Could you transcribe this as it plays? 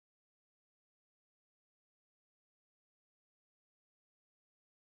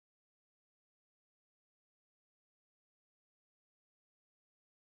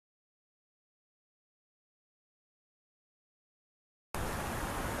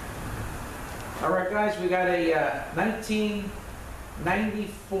All right, guys, we got a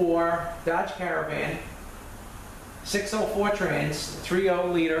 1994 Dodge Caravan, 604 trans,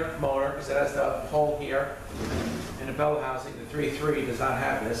 3.0 liter motor, because it has the hole here in the bell housing. The 3.3 does not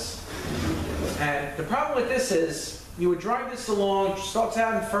have this. And the problem with this is, you would drive this along, starts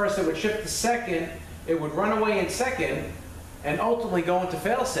out in first, it would shift to second, it would run away in second, and ultimately go into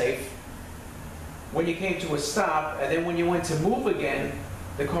failsafe when you came to a stop, and then when you went to move again,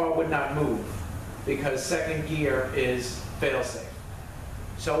 the car would not move, because second gear is failsafe.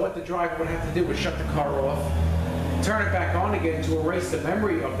 So what the driver would have to do was shut the car off, turn it back on again to erase the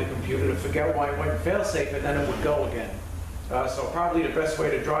memory of the computer to forget why it went failsafe, and then it would go again. So probably the best way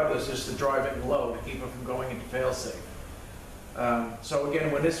to drive this is to drive it low to keep it from going into failsafe. So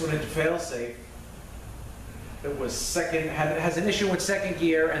again, when this went into failsafe, it was has an issue with second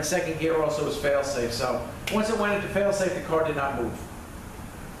gear, and second gear also is failsafe. So once it went into failsafe, the car did not move.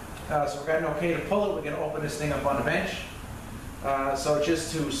 So we're getting okay to pull it. We're going to open this thing up on the bench. So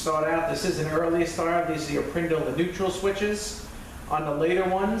just to start out, this is an earlier style. These are your Prindle and neutral switches. On the later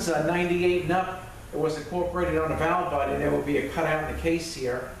ones, 98 and up, it was incorporated on the valve body. There will be a cutout in the case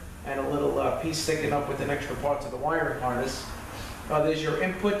here, and a little piece sticking up with an extra part to the wiring harness. There's your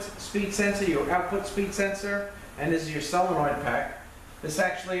input speed sensor, your output speed sensor, and this is your solenoid pack. This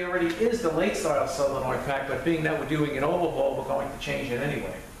actually already is the late style solenoid pack, but being that we're doing an overhaul, we're going to change it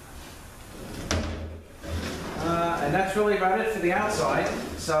anyway. And that's really about it for the outside.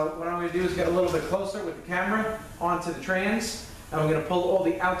 So what I'm going to do is get a little bit closer with the camera onto the trans, and we're going to pull all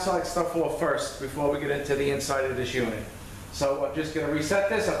the outside stuff off first before we get into the inside of this unit. So I'm just going to reset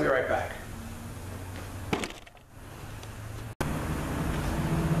this. I'll be right back.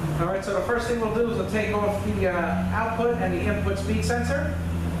 All right, so the first thing we'll do is we'll take off the output and the input speed sensor.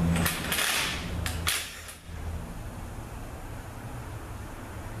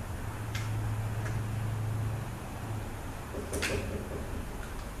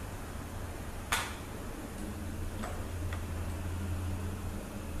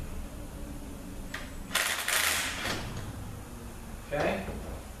 Okay.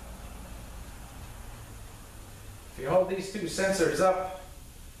 If you hold these two sensors up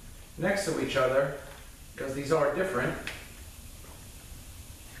next to each other, because these are different,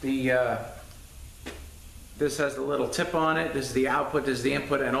 this has the little tip on it. This is the output, this is the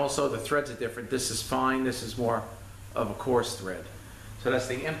input, and also the threads are different. This is fine, this is more of a coarse thread. So that's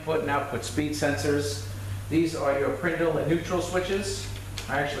the input and output speed sensors. These are your Prindle and neutral switches.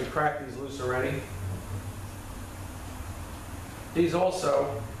 I actually cracked these loose already. These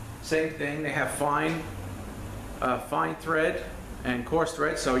also, same thing, they have fine thread and coarse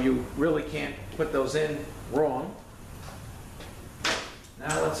thread, so you really can't put those in wrong.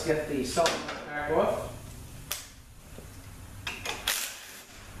 Now let's get the solenoid pack off.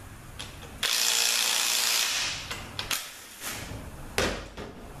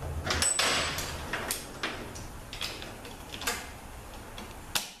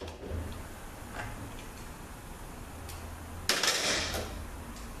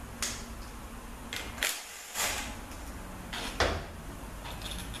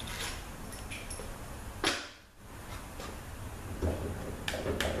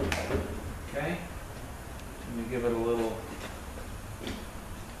 Okay, let me give it a little, let's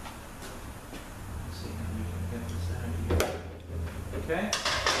see how we can get this out here. Okay,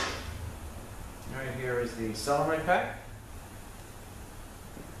 right here is the solenoid pack.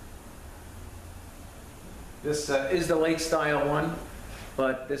 This is the late style one,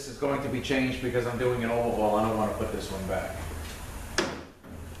 but this is going to be changed because I'm doing an overhaul. I don't want to put this one back.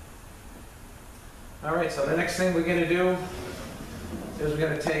 All right, so the next thing we're going to do is we're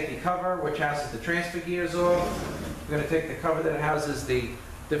going to take the cover, which houses the transfer gears off. We're going to take the cover that houses the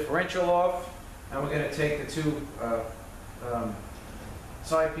differential off, and we're going to take the two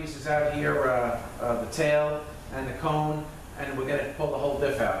side pieces out here, the tail and the cone, and we're going to pull the whole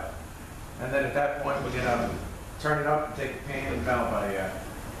diff out. And then at that point, we're going to turn it up and take the pan and valve body out.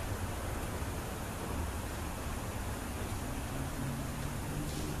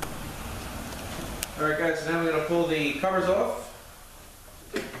 All right, guys, so now we're going to pull the covers off.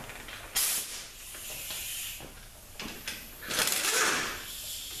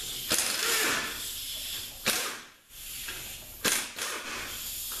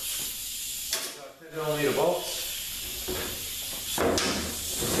 Millimeter bolts.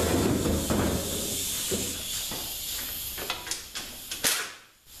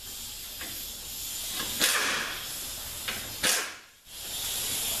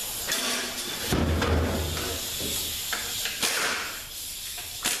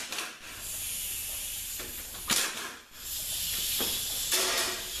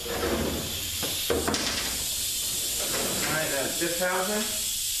 stiff housing.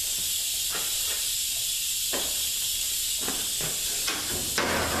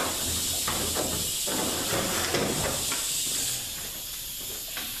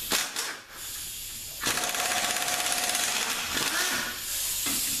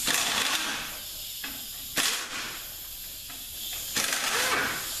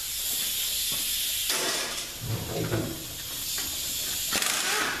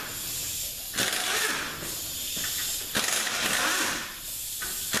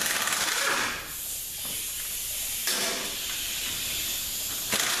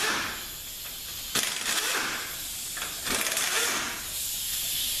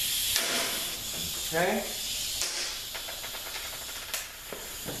 Okay.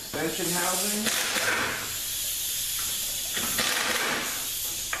 Extension housing.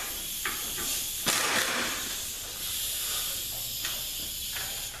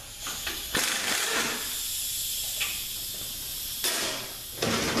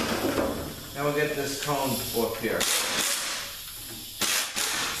 Now we'll get this cone off here.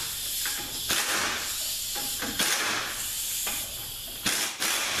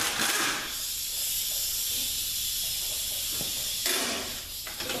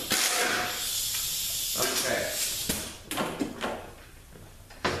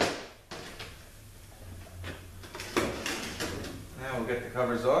 Get the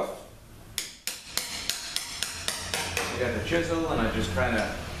covers off. I got the chisel and I just kind of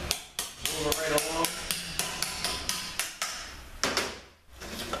move it right along.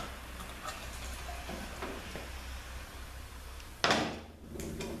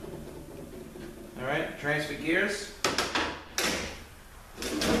 Alright, transfer gears.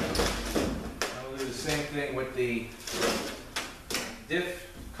 I'll do the same thing with the diff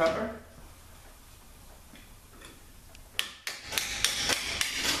cover.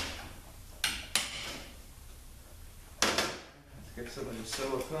 Get some of the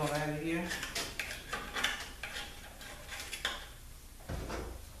silicone out of here.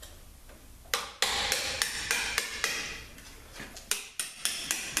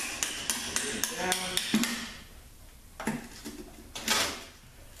 Put it down.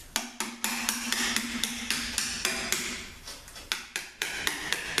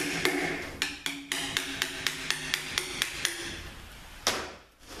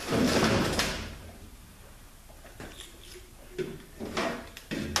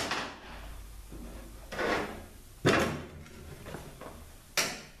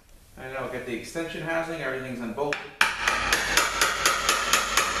 I'll get the extension housing, everything's unbolted.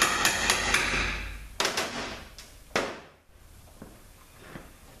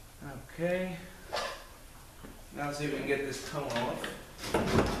 Okay. Now let's see if we can get this cone off.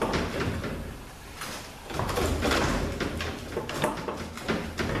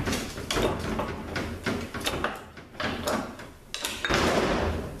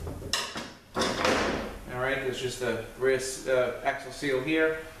 Alright, there's just a rear axle seal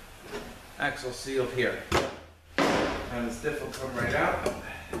here. Axle seal here. And this diff will come right out.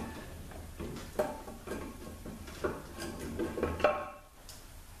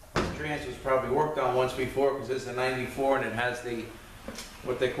 This trans was probably worked on once before because it's a 94 and it has the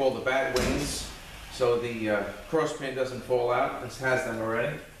what they call the bat wings, so the cross pin doesn't fall out. This has them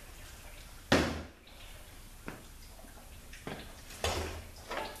already.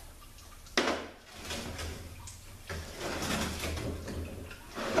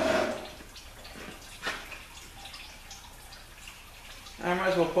 I might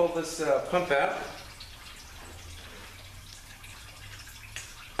as well pull this pump out.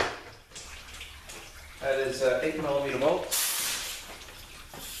 That is 8mm bolts.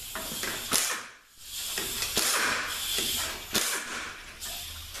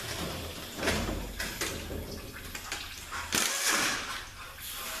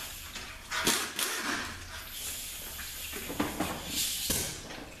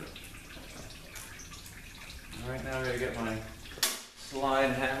 All right, now I'm going to get my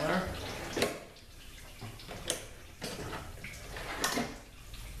slide hammer. Okay.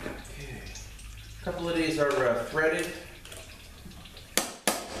 A couple of these are threaded.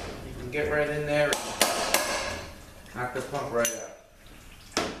 You can get right in there and knock the pump right out.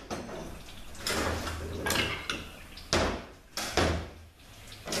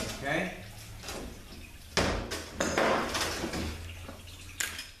 Okay.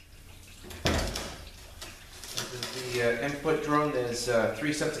 The input drum, there's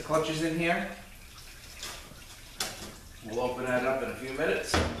 3 sets of clutches in here. We'll open that up in a few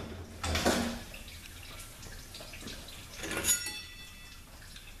minutes.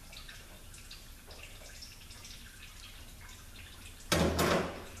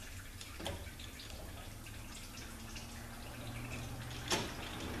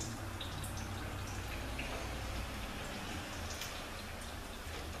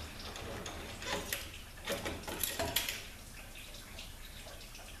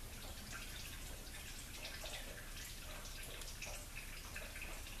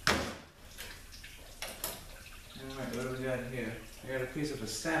 here. I got a piece of a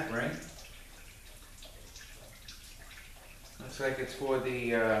snap ring. Looks like it's for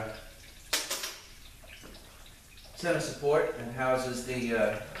the center support and houses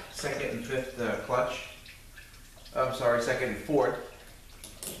the second and fifth clutch. I'm sorry, second and fourth.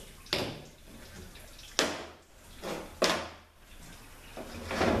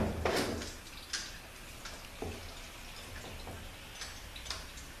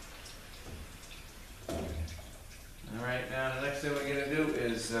 Alright, now the next thing we're going to do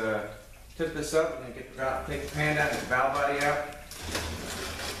is tip this up. We're going to take the pan out and the valve body out.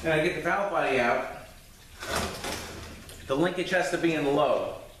 Now to get the valve body out, the linkage has to be in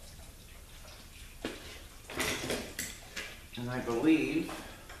low. And I believe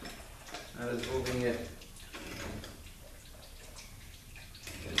that is moving it.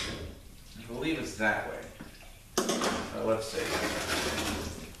 I believe it's that way. So let's see.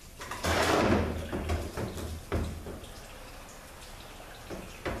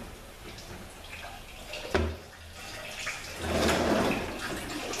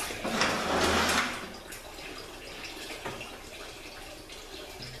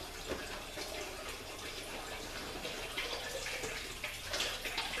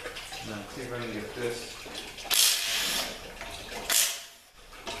 Now, let's see if I can get this.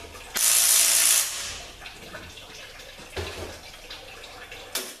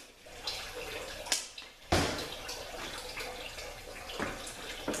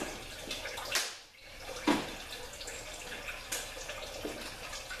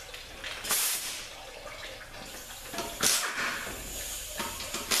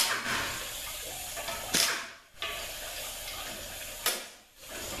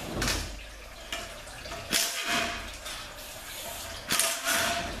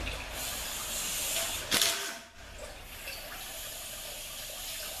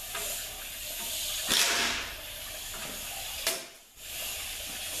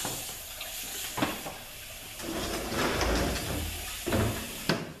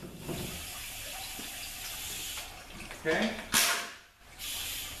 Okay.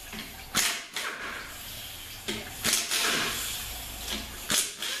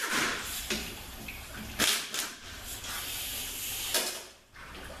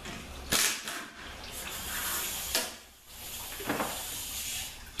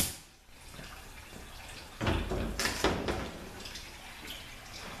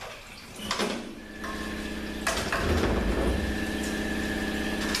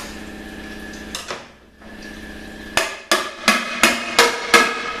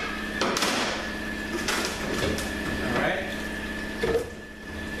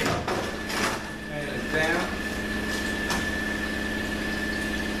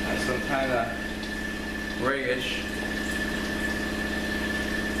 Kind of grayish,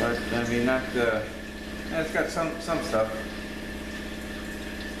 but I mean not it's got some stuff.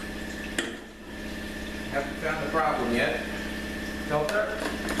 Haven't found the problem yet. Filter,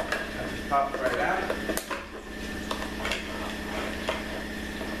 that just popped right out.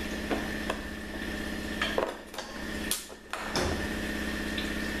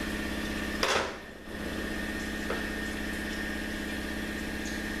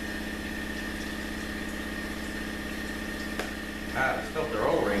 Ah, this filter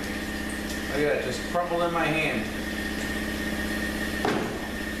O-ring. Look at that, just crumbled in my hand.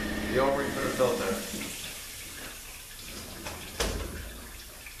 The O-ring for the filter.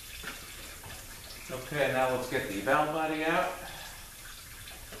 Okay, now let's get the valve body out.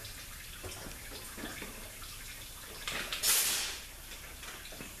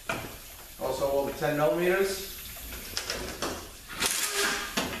 Also over 10 millimeters.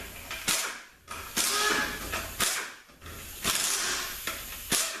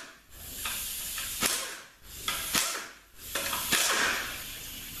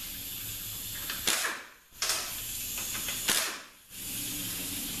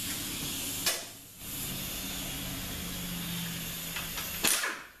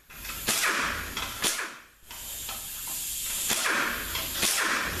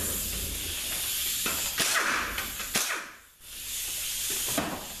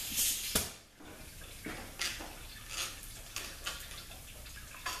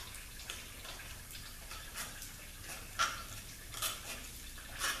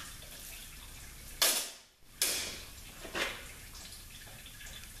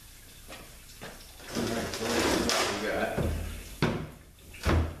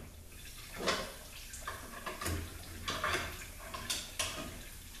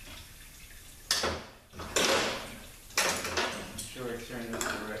 Turn this the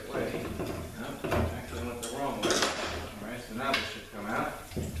right way. No, actually went the wrong way. Alright, so now this should come out.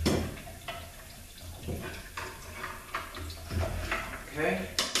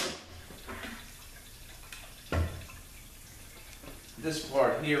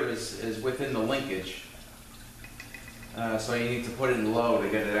 right here is within the linkage. So you need to put it in low to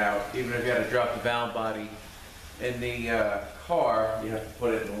get it out. Even if you had to drop the valve body in the car, you have to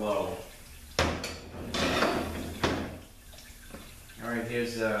put it in low. All right,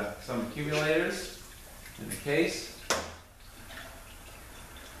 here's some accumulators in the case.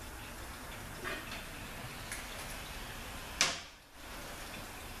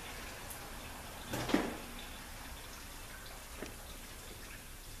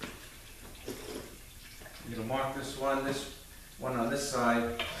 I'm going to mark this one on this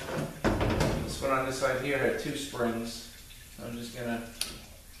side. This one on this side here had 2 springs. So I'm just going to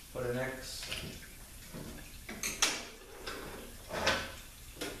put an X.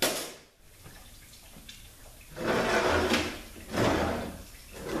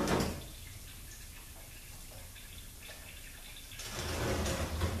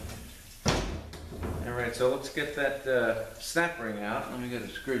 All right, so let's get that snap ring out. Let me get a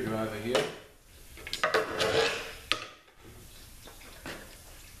screwdriver here.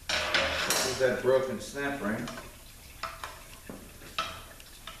 This is that broken snap ring.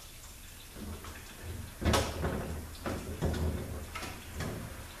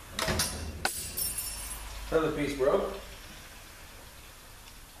 Another piece broke.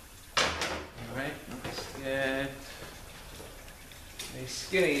 All right, let's get a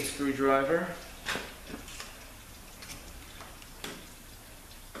skinny screwdriver.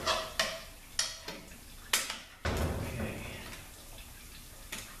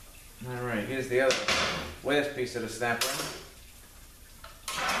 All right, here's the other last piece of the snap ring.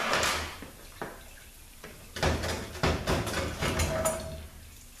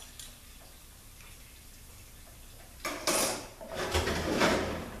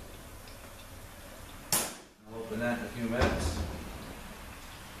 I'll open that in a few minutes.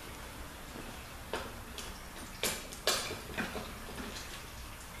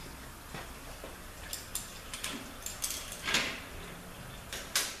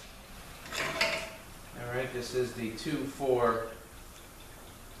 Alright, this is the 2-4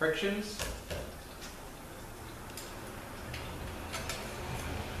 frictions.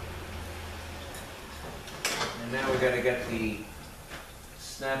 And now we're going to get the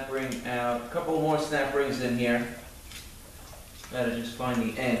snap ring out. A couple more snap rings in here. Gotta just find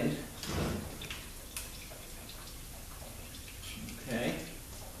the end. Okay.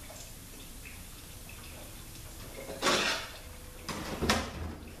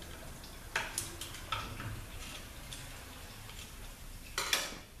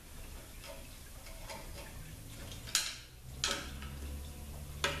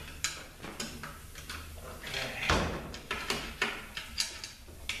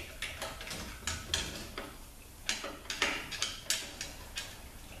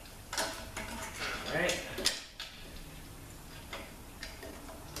 Alright.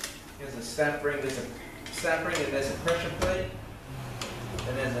 Here's a snap ring. There's a snap ring and there's a pressure plate.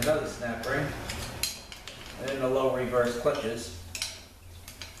 And there's another snap ring. And then the low reverse clutches.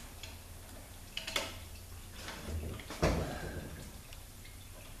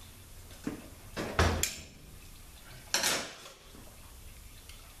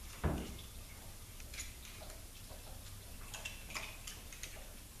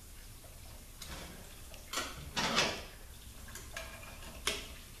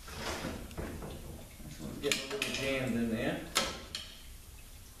 Getting a little jammed in there.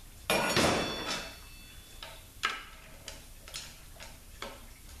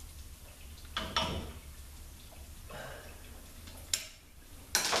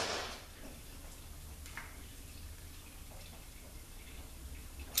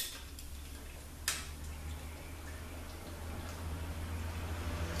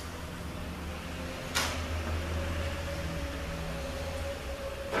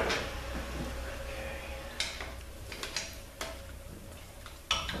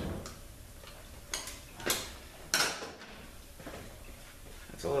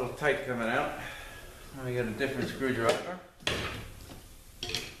 It's a little tight coming out. Let me get a different screwdriver.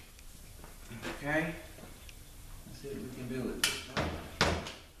 Okay. Let's see what we can do with this one.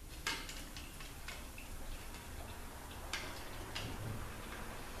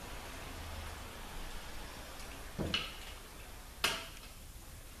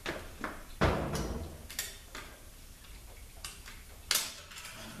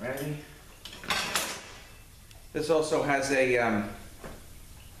 Ready? This also has a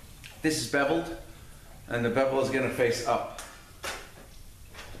this is beveled, and the bevel is going to face up.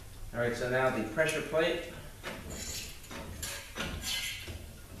 All right, so now the pressure plate.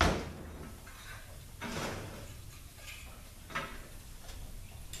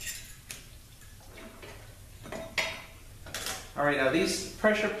 All right, now these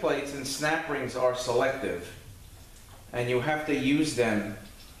pressure plates and snap rings are selective, and you have to use them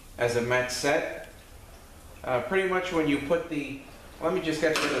as a match set. Pretty much when you put the, let me just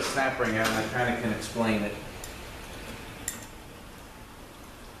get rid of the snap ring out and I kind of can explain it.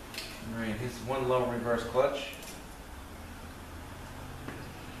 Alright, here's one low reverse clutch.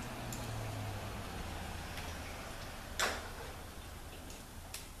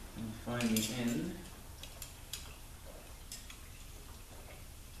 And find the end.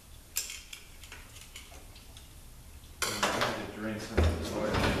 Drain some of this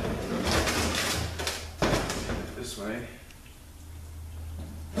oil this way.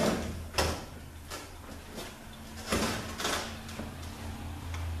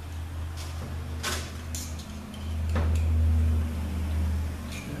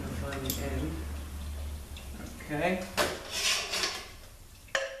 Find the end. Okay.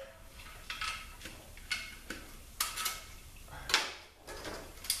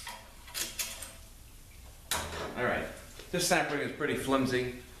 All right. This snap ring is pretty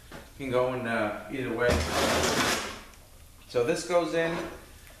flimsy. You can go in either way. So this goes in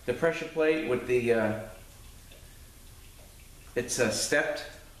the pressure plate with the, it's stepped.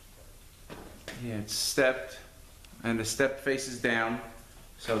 Yeah, it's stepped, and the step faces down.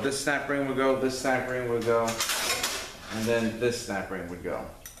 So this snap ring would go, this snap ring would go, and then this snap ring would go.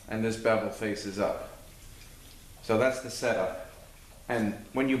 And this bevel faces up. So that's the setup. And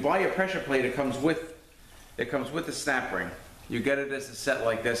when you buy a pressure plate, it comes with the snap ring. You get it as a set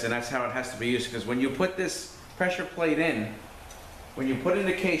like this, and that's how it has to be used, because when you put this pressure plate in, when you put in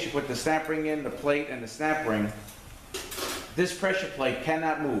the case, you put the snap ring in, the plate, and the snap ring, this pressure plate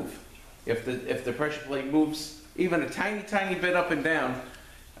cannot move. If the pressure plate moves even a tiny, tiny bit up and down,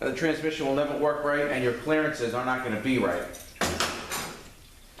 the transmission will never work right, and your clearances are not going to be right.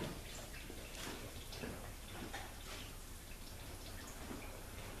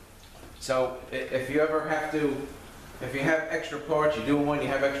 So if you ever have to, if you have extra parts, you do one, you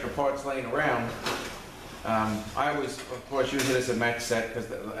have extra parts laying around, I always, of course, use it as a match set,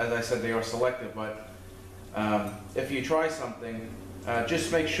 because as I said, they are selective, but if you try something,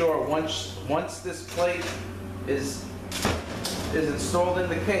 just make sure once this plate is installed in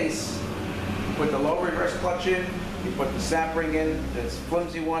the case, you put the low reverse clutch in, you put the snap ring in, this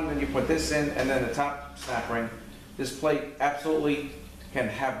flimsy one, then you put this in, and then the top snap ring. This plate absolutely can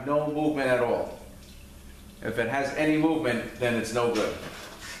have no movement at all. If it has any movement, then it's no good.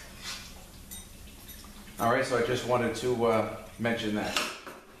 All right, so I just wanted to mention that.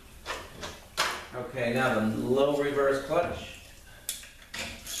 Okay, now the low reverse clutch.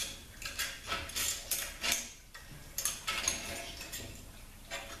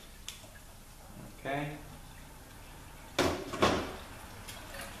 Okay.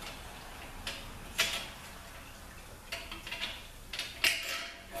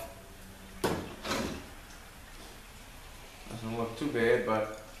 Doesn't look too bad,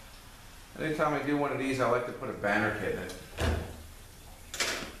 but anytime I do one of these, I like to put a banner kit in it.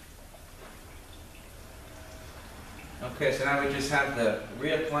 Okay, so now we just have the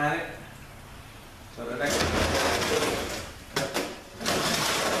rear planet. So the next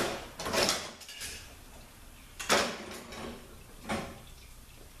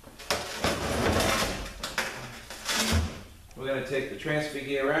we're going to take the transfer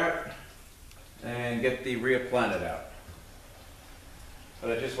gear out and get the rear planet out.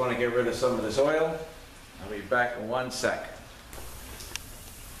 But I just want to get rid of some of this oil. I'll be back in 1 sec.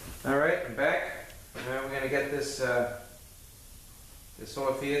 All right, I'm back. Now we're going to get this this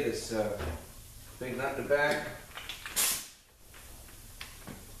off here, this big nut in the back.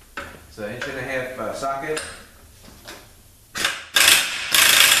 It's an 1.5 inch socket.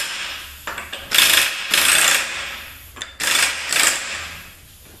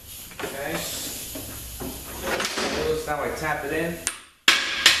 Okay. Now I tap it in.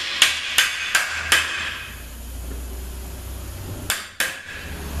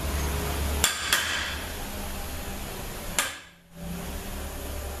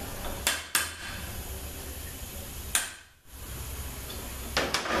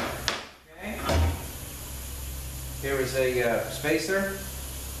 Here is a spacer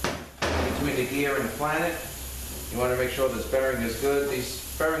between the gear and the planet. You want to make sure this bearing is good.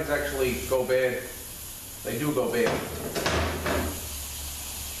 These bearings actually go bad. They do go bad.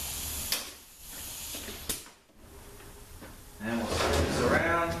 And we'll spin this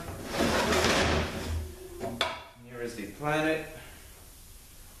around. Here is the planet.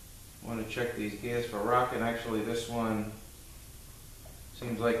 I want to check these gears for rocking. Actually, this one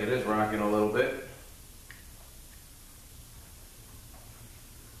seems like it is rocking a little bit.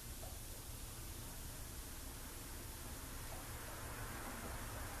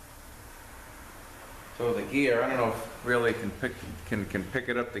 So the gear, I don't know if really can pick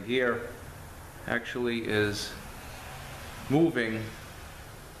it up. The gear actually is moving,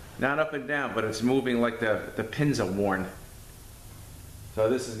 not up and down, but it's moving like the pins are worn. So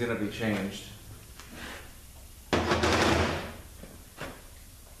this is going to be changed.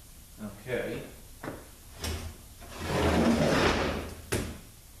 Okay.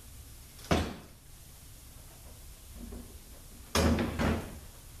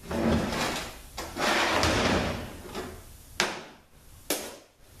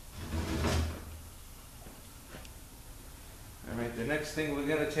 All right, the next thing we're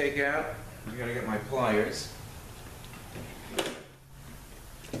going to take out, I'm going to get my pliers.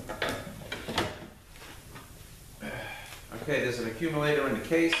 Okay, there's an accumulator in the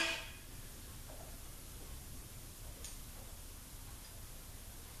case.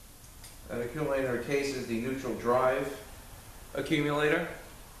 That accumulator case is the neutral drive accumulator.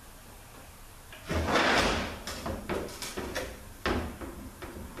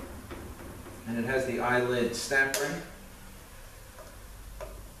 And it has the eyelid snap ring.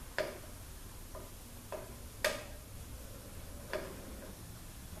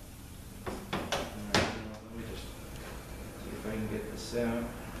 Let me just see if I can get this out.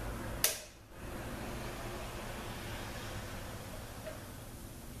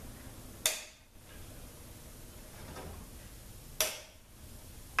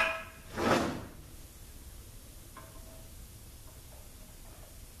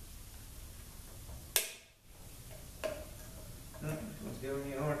 It's giving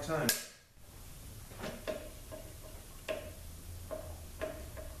me a hard time.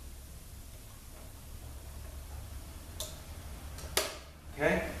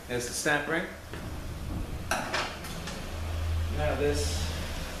 Okay, there's the snap ring. Now this.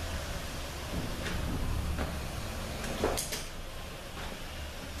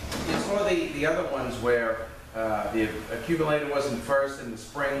 You saw the other ones where the accumulator wasn't first and the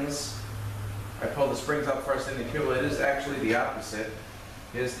springs. I pulled the springs up first and the accumulator. This is actually the opposite.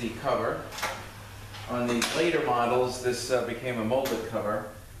 Here's the cover. On the later models, this became a molded cover.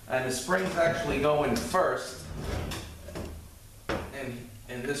 And the springs actually go in first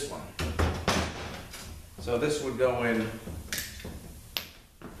in this one. So this would go in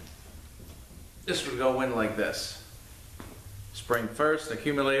like this. Spring first,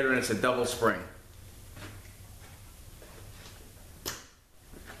 accumulator, and it's a double spring.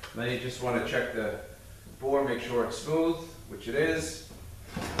 Then you just want to check the bore, make sure it's smooth, which it is.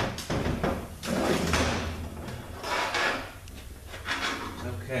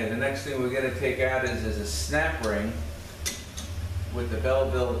 Okay, the next thing we're going to take out is a snap ring with the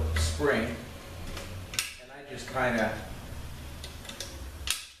Belleville spring. And I just kind of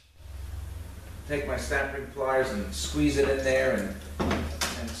take my snap ring pliers and squeeze it in there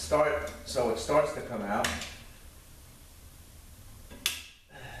and start so it starts to come out.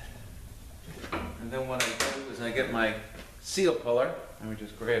 And then what I do is I get my seal puller. Let me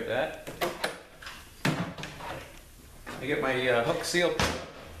just grab that. I get my hook seal puller.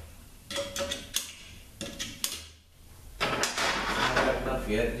 Not got enough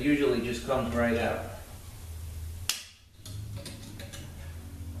yet. It usually just comes right out.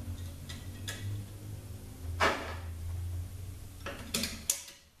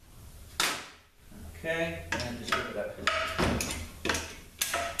 Okay, and just rip it up.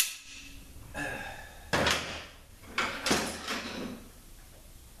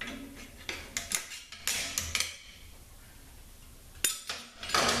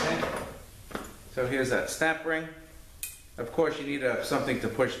 So here's that snap ring. Of course you need something to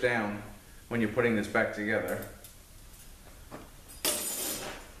push down when you're putting this back together.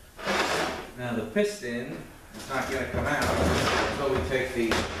 Now the piston is not going to come out until we take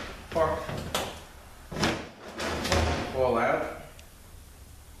the park ball out.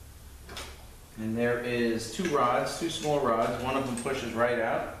 And there is two rods, two small rods. One of them pushes right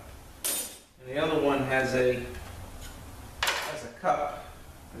out. And the other one has a cup.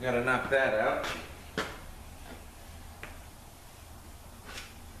 I've got to knock that out.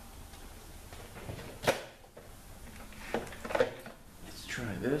 Let's try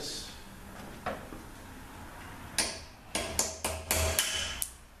this. There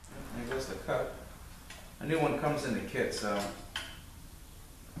goes the cup. A new one comes in the kit, so.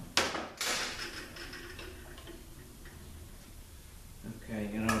 Okay,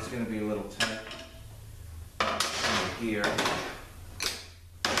 you know it's going to be a little tight here.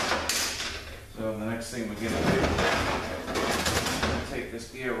 So the next thing we're going to do is take this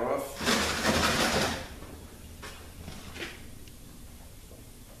gear off.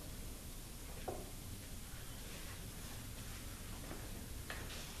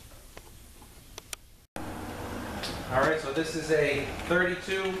 All right, so this is a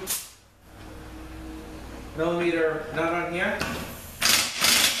 32 millimeter nut on here.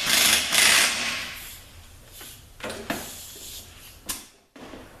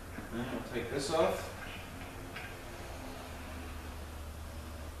 And we'll take this off.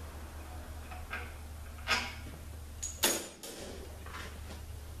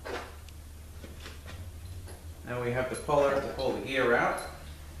 Now we have the puller to pull the gear out.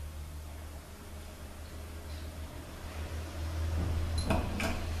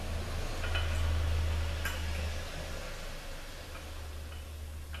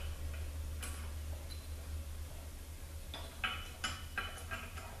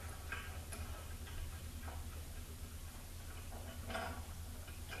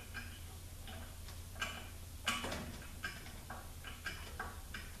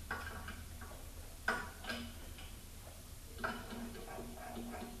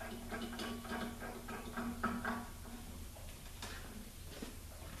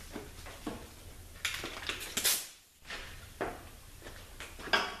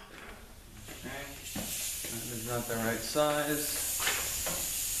 Not the right size.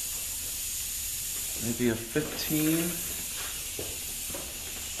 Maybe a 15.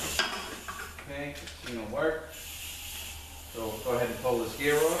 Okay, 15 will work. So we'll go ahead and pull this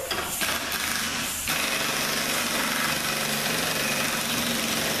gear off.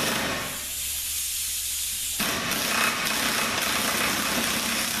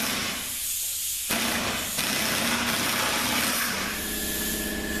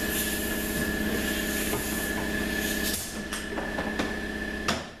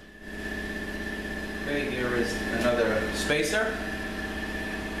 Okay, here is another spacer,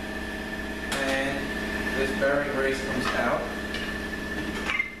 and this bearing brace comes out.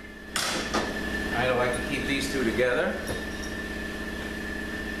 I like to keep these two together.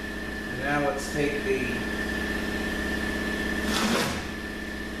 And now let's take the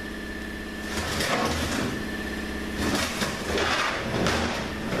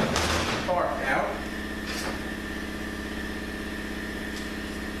part out.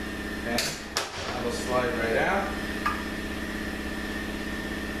 Okay. It'll slide right out.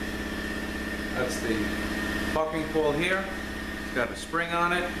 That's the bucking pull here. It's got a spring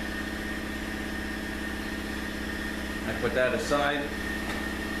on it. I put that aside on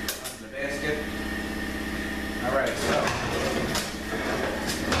the basket. All right, so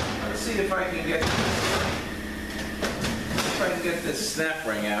let's see if I can get this snap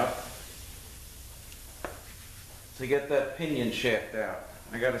ring out to get that pinion shaft out.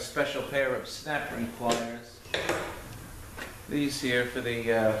 I got a special pair of snap ring pliers. These here for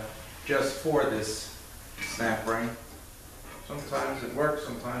the just for this snap ring. Sometimes it works,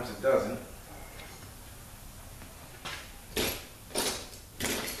 sometimes it doesn't.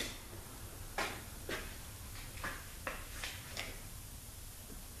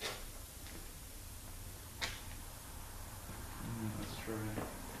 Let's try.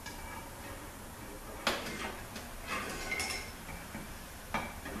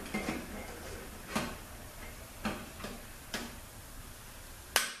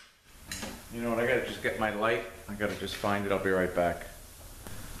 You know what, I gotta just get my light. I gotta just find it, I'll be right back.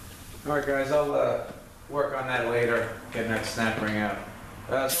 All right guys, I'll work on that later, getting that snap ring out.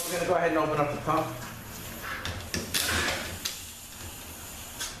 So we're gonna go ahead and open up the pump.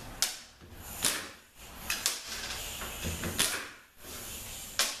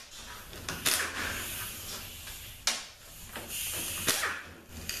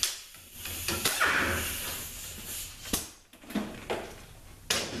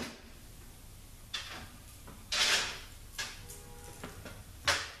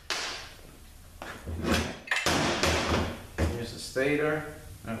 Here's the stator,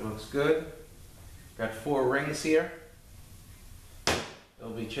 that looks good. Got 4 rings here. They'll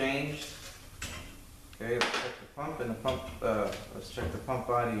be changed. Okay, let's check the pump and the pump. Let's check the pump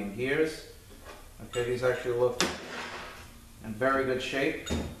body and gears. Okay, these actually look in very good shape.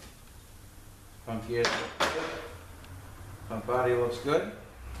 Pump gears look good. Pump body looks good.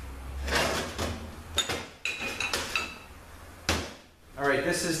 All right,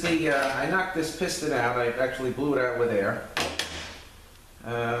 this is the, I knocked this piston out. I actually blew it out with air.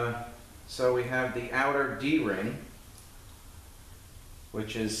 So we have the outer D-ring,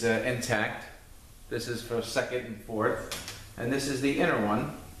 which is intact. This is for 2nd and 4th. And this is the inner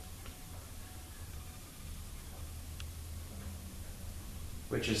one,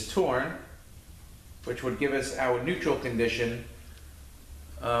 which is torn, which would give us our neutral condition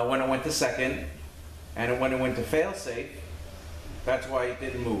when it went to 2nd, and when it went to failsafe. That's why it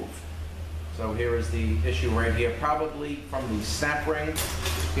didn't move. So here is the issue right here, probably from the snap ring.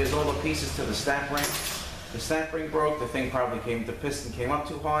 Here's all the pieces to the snap ring. the snap ring broke, the thing probably the piston came up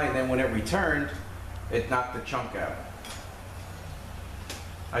too high, and then when it returned, it knocked the chunk out.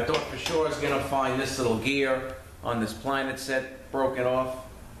 I thought for sure I was going to find this little gear on this Planet set broken off,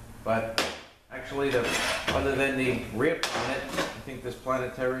 but actually, other than the rear planet, I think this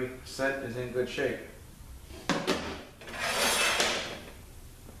planetary set is in good shape.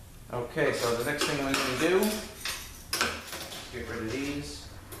 Okay, so the next thing we're going to do, let's get rid of these.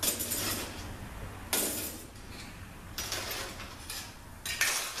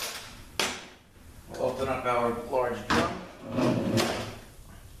 We'll open up our large drum.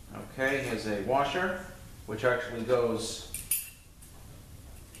 Okay, here's a washer, which actually goes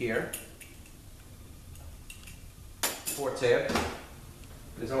here. 4-tab.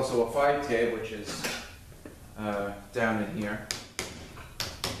 There's also a 5-tab, which is down in here.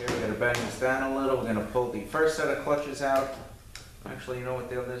 Okay, we're going to bend this down a little. We're going to pull the first set of clutches out. Actually, you know what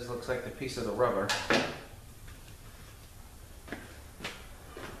the other is? Looks like the piece of the rubber.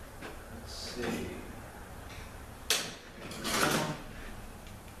 Let's see.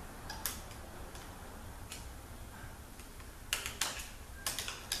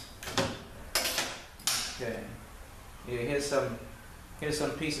 Okay. Yeah, here's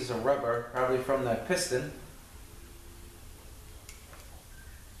some pieces of rubber, probably from that piston.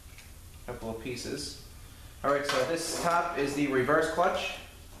 Couple of pieces. All right, so this top is the reverse clutch.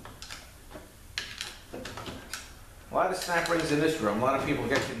 A lot of snap rings in this room. A lot of people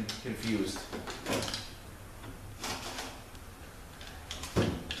get confused.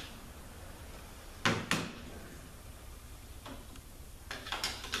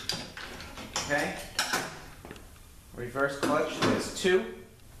 Okay. Reverse clutch, there's 2.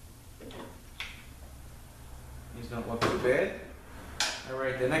 These don't look too bad.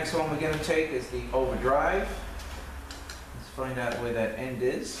 Alright, the next one we're going to take is the overdrive. Let's find out where that end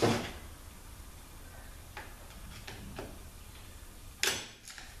is.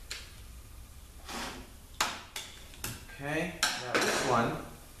 Okay, now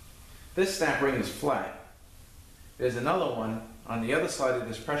this snap ring is flat. There's another one on the other side of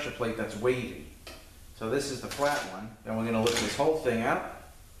this pressure plate that's wavy. So this is the flat one. Then we're going to lift this whole thing out.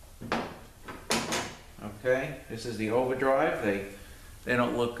 Okay, this is the overdrive. They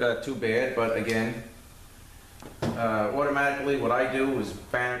don't look too bad, but again, automatically what I do is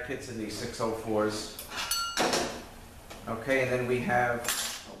banner kits in these 604s. Okay, and then we have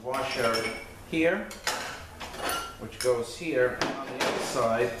a washer here, which goes here. And on the other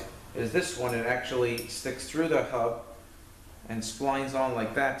side is this one. It actually sticks through the hub and splines on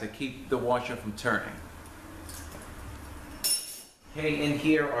like that to keep the washer from turning. Okay, in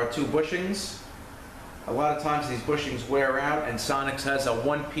here are 2 bushings. A lot of times these bushings wear out, and Sonics has a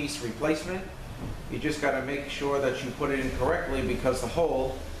 1-piece replacement. You just got to make sure that you put it in correctly, because the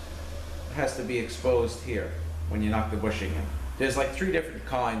hole has to be exposed here when you knock the bushing in. There's like 3 different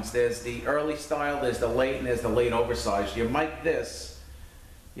kinds. There's the early style, there's the late, and there's the late oversized. You mic this,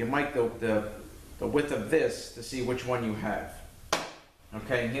 you mic the width of this to see which one you have.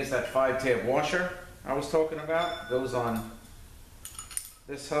 Okay, and here's that 5-tab washer I was talking about. Goes on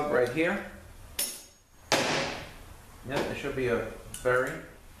this hub right here. Yep, there should be a bearing.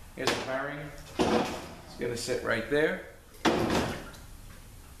 Here's a bearing. It's going to sit right there.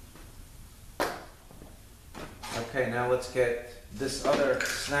 Okay, now let's get this other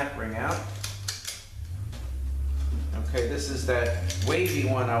snap ring out. Okay, this is that wavy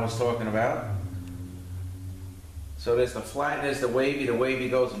one I was talking about. So there's the flat and there's the wavy. The wavy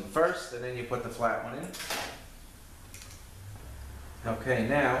goes in first, and then you put the flat one in. Okay,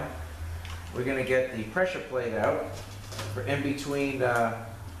 now we're going to get the pressure plate out for in between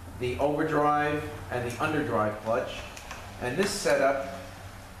the overdrive and the underdrive clutch. And this setup,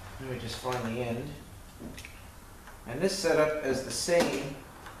 let me just find the end. And this setup is the same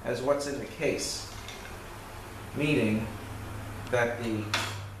as what's in the case, meaning that the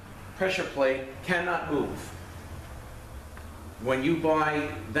pressure plate cannot move. When you buy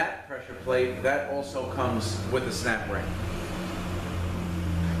that pressure plate, that also comes with the snap ring.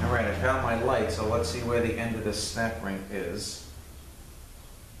 Alright, I found my light, so let's see where the end of this snap ring is.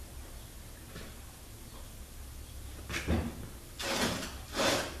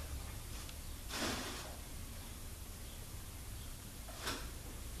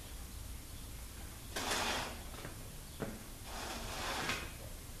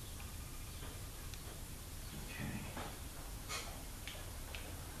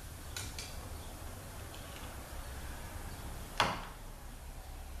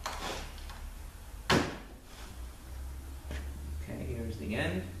 The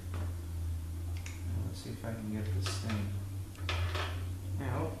end. Let's see if I can get this thing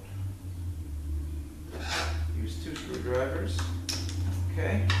out.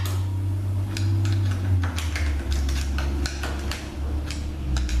 Okay.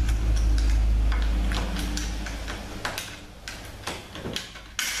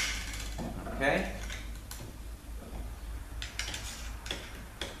 Okay.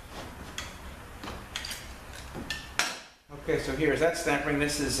 Okay, so here's that snap ring.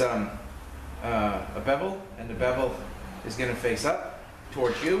 This is a bevel, and the bevel is going to face up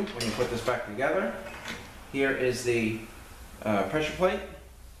towards you when you put this back together. Here is the pressure plate,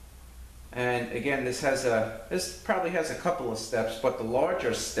 and again, this probably has a couple of steps, but the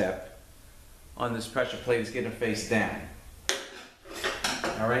larger step on this pressure plate is going to face down.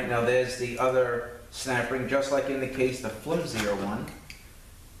 All right, now there's the other snap ring, just like in the case, the flimsier one.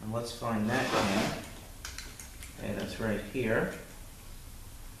 And let's find that again. Okay, that's right here.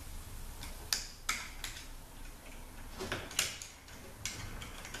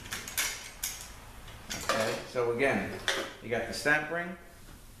 Okay, so again, you got the snap ring,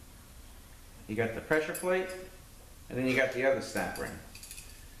 you got the pressure plate, and then you got the other snap ring.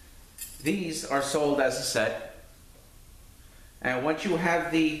 These are sold as a set. And once you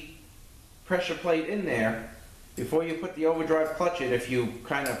have the pressure plate in there, before you put the overdrive clutch in, if you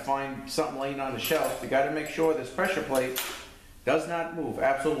kind of find something laying on the shelf, you got to make sure this pressure plate does not move,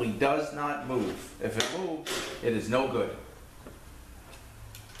 absolutely does not move. If it moves, it is no good.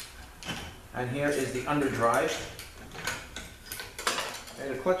 And here is the underdrive.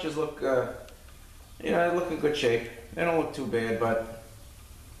 And the clutches look, they look in good shape. They don't look too bad, but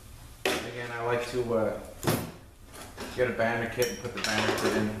again, I like to get a banner kit and put the banner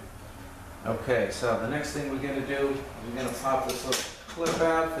kit in. Okay, so the next thing we're going to do, we're going to pop this little clip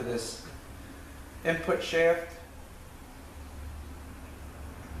out for this input shaft.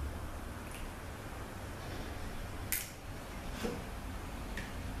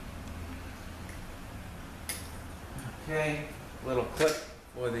 Okay, little clip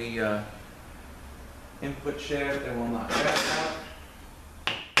for the input shaft, and we'll knock that out.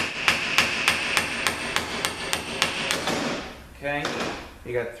 Okay,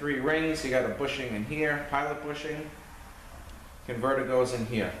 you got 3 rings, you got a bushing in here, pilot bushing, converter goes in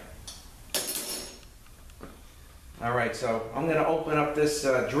here. Alright, so I'm going to open up this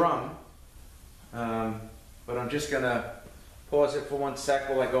drum, but I'm just going to pause it for 1 sec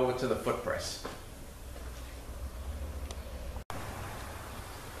while I go over to the foot press.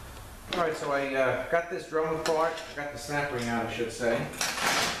 Alright, so I got this drum apart, got the snap ring out, I should say.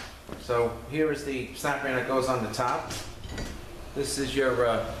 So here is the snap ring that goes on the top. This is your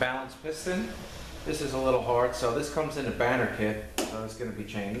balance piston. This is a little hard, so this comes in a banner kit, so it's going to be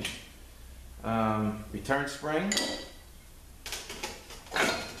changed. Return spring.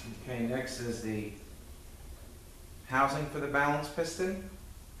 Okay, next is the housing for the balance piston.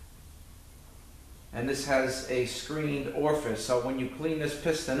 And this has a screened orifice, so when you clean this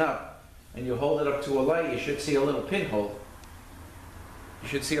piston up and you hold it up to a light, you should see a little pinhole. You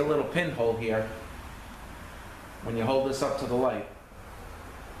should see a little pinhole here when you hold this up to the light.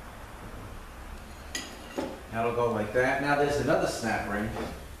 That'll go like that. Now there's another snap ring,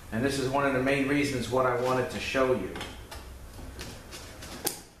 and this is one of the main reasons what I wanted to show you.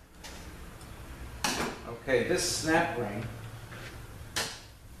 Okay, this snap ring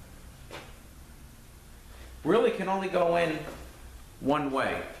really can only go in one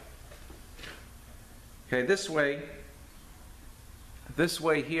way. Okay, this way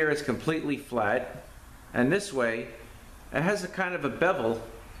here is completely flat, and this way it has a kind of a bevel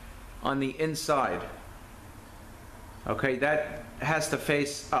on the inside. Okay, that has to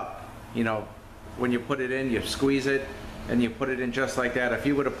face up. You know, when you put it in, you squeeze it and you put it in just like that. If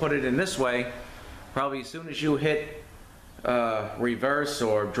you were to put it in this way, probably as soon as you hit reverse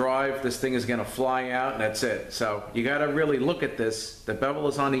or drive, this thing is going to fly out, and that's it. So you got to really look at this. The bevel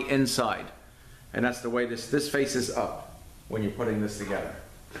is on the inside, and that's the way this faces up when you're putting this together.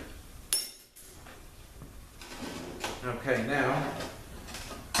 Okay, now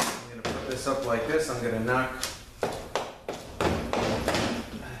I'm going to put this up like this. I'm going to knock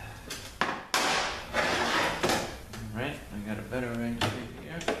got a better range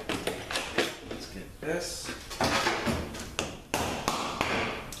here. Let's get this.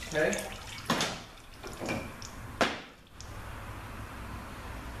 Okay.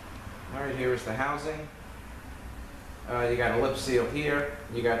 Alright, here is the housing. You got a lip seal here.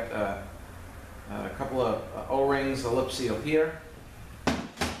 You got a couple of O-rings, a lip seal here.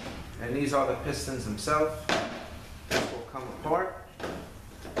 And these are the pistons themselves. This will come apart.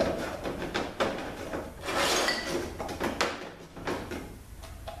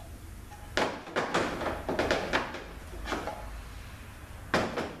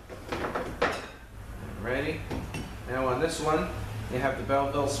 Now on this one, You have the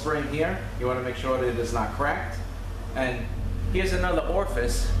Belleville spring here. You want to make sure that it is not cracked. And here's another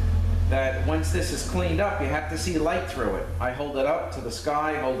orifice that once this is cleaned up, you have to see light through it. I hold it up to the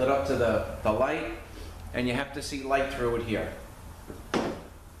sky, hold it up to the light, and you have to see light through it here.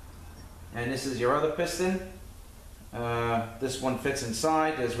 And this is your other piston. This one fits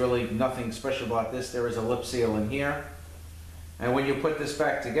inside. There's really nothing special about this. There is a lip seal in here. And when you put this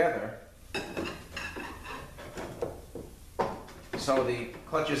back together, so the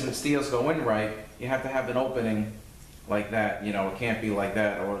clutches and steels go in right, you have to have an opening like that. You know, it can't be like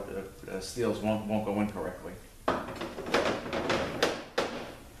that, or the steels won't go in correctly.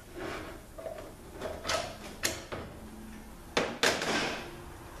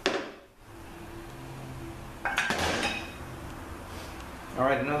 All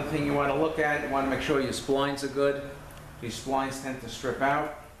right, another thing you want to look at, you want to make sure your splines are good. These splines tend to strip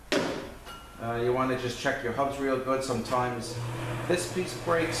out. You want to just check your hubs real good. Sometimes this piece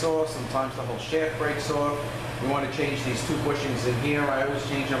breaks off, sometimes the whole shaft breaks off. You want to change these two bushings in here. I always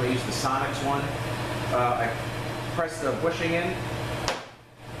change them. I use the Sonics one. I press the bushing in.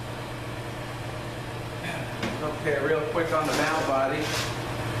 Okay, real quick on the valve body.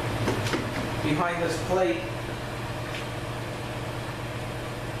 Behind this plate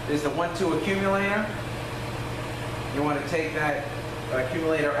is the 1-2 accumulator. You want to take that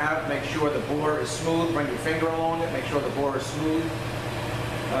accumulator out, make sure the bore is smooth, run your finger along it, make sure the bore is smooth.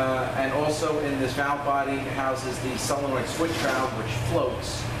 And also in this valve body houses the solenoid switch valve, which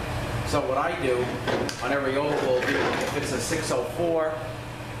floats. So what I do on every oval, if it's a 604,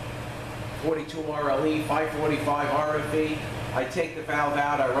 42 RLE, 545 RFE, I take the valve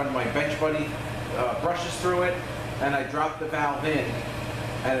out, I run my bench buddy brushes through it, and I drop the valve in.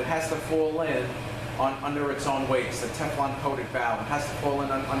 And it has to fall in under its own weight. It's a Teflon coated valve. It has to fall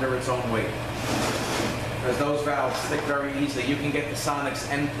in under its own weight. Because those valves stick very easily. You can get the Sonics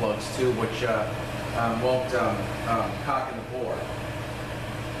end plugs too, which won't cock in the bore.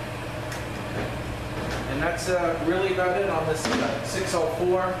 And that's really about it on this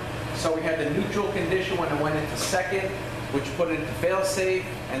 604. So we had the neutral condition when it went into second, which put it into failsafe,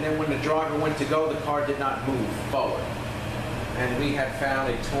 and then when the driver went to go, the car did not move forward. And we had found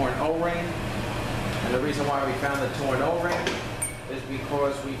a torn O-ring. And the reason why we found the torn O-ring is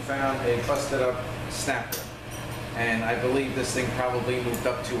because we found a busted up snapper. And I believe this thing probably moved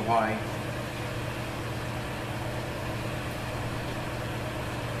up too high.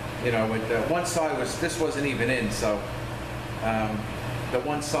 You know, with one side this wasn't even in, so the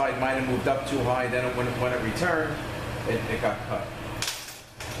one side might have moved up too high, then when it returned, it got cut.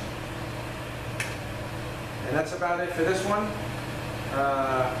 And that's about it for this one.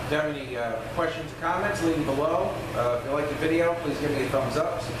 If you have any questions or comments, leave them below. If you like the video, please give me a thumbs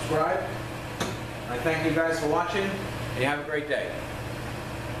up, subscribe. I thank you guys for watching, and you have a great day.